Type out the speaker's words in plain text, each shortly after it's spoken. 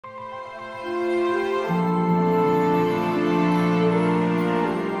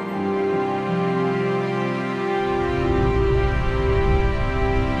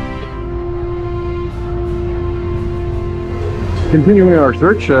continuing our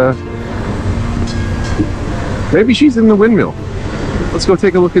search. Maybe she's in the windmill. Let's go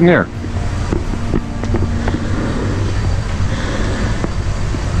take a look in there.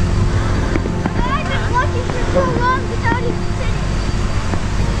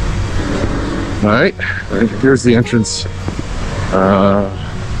 Alright, here's the entrance.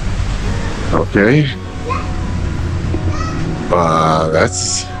 Okay.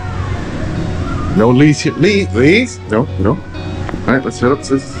 That's no Lee's here. Lee's? No, no. Alright, let's head up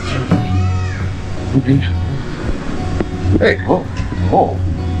to this. Okay. Hey, oh.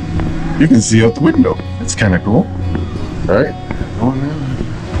 You can see out the window. That's kind of cool. Alright.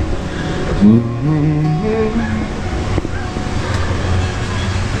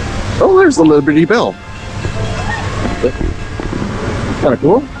 Oh, there's the Liberty Bell. Kind of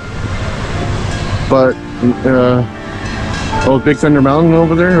cool. But, oh, Big Thunder Mountain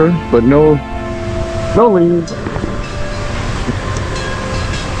over there, but no leaves.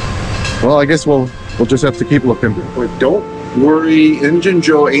 Well, I guess we'll just have to keep looking. But don't worry, Injun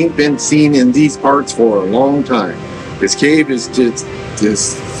Joe ain't been seen in these parts for a long time. This cave is just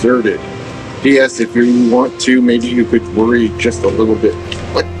deserted. P.S. If you want to, maybe you could worry just a little bit.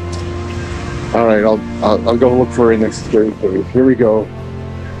 What? All right, I'll go look for her in this scary cave. Here we go.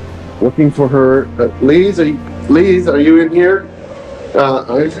 Looking for her. Liz, are you in here?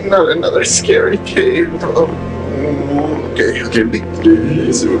 It's not another scary cave. Oh, okay,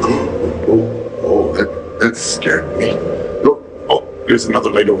 Liz. Oh, that scared me. Oh, there's another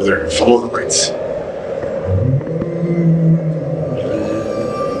light over there. Follow the lights.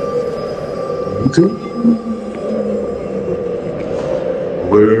 Okay.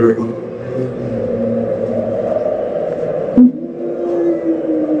 Where?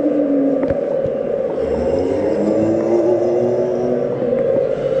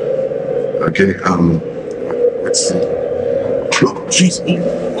 Okay, let's see. Oh, jeez.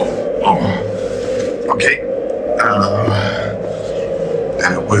 Oh. Okay.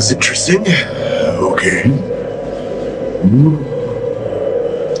 That was interesting. Okay.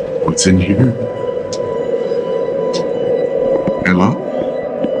 What's in here? Hello?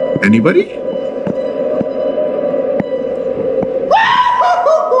 Anybody?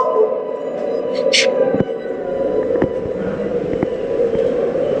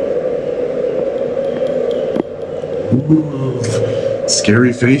 Ooh,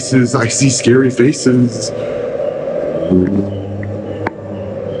 scary faces. I see scary faces. Ooh.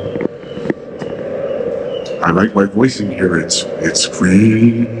 I like my voice in here. It's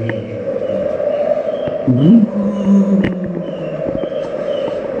free. Ooh.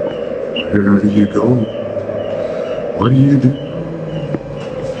 Where do you go? What do you do?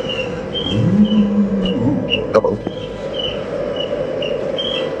 Ooh. Hello.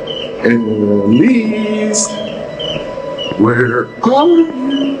 And Liz. Where are you?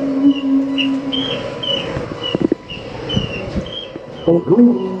 Oh,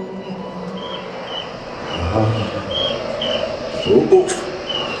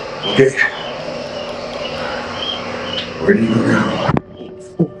 okay. Where do you go?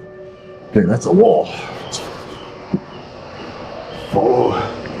 Okay, that's a wall. Follow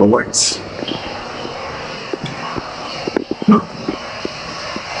the lights.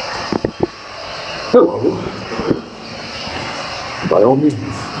 Hello. By all means.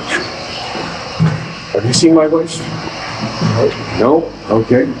 Have you seen my wife? No?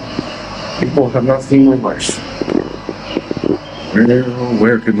 Okay. People have not seen my wife.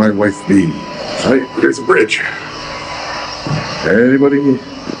 Where could my wife be? Right, there's a bridge. Anybody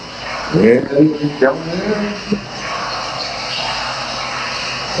down there?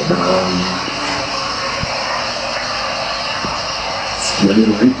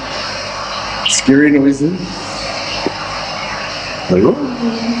 Scary noises. Hello?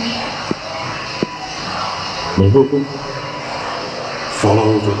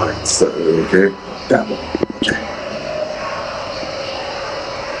 Follow the lights. Okay. That one. Okay.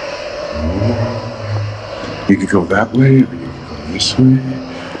 You can go that way, or you can go this way.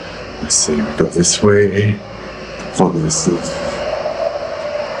 Let's see, we go this way. Follow this.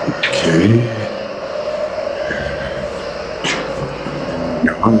 Okay.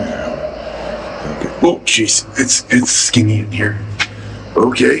 No. Okay. Oh, jeez, it's skinny in here.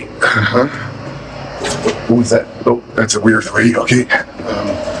 Okay. What was that? Oh, that's a weird way. Okay.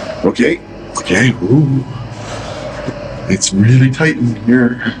 Okay. Ooh. It's really tight in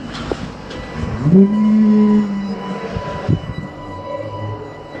here. Ooh.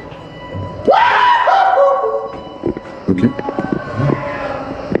 Okay.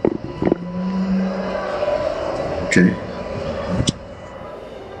 Okay.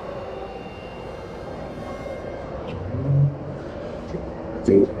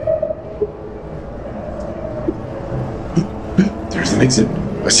 There's an exit.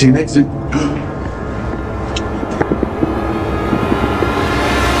 I see an exit.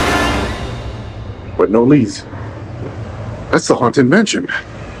 But no leads. That's the haunted mansion.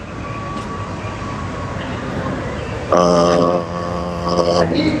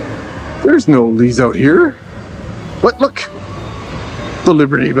 There's no leads out here. But look! The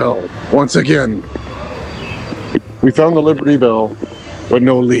Liberty Bell, once again. We found the Liberty Bell, but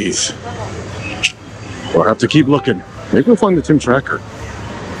no leads. We'll have to keep looking. Maybe we'll find the Tim Tracker.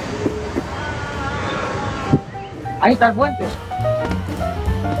 Ahí está el puente.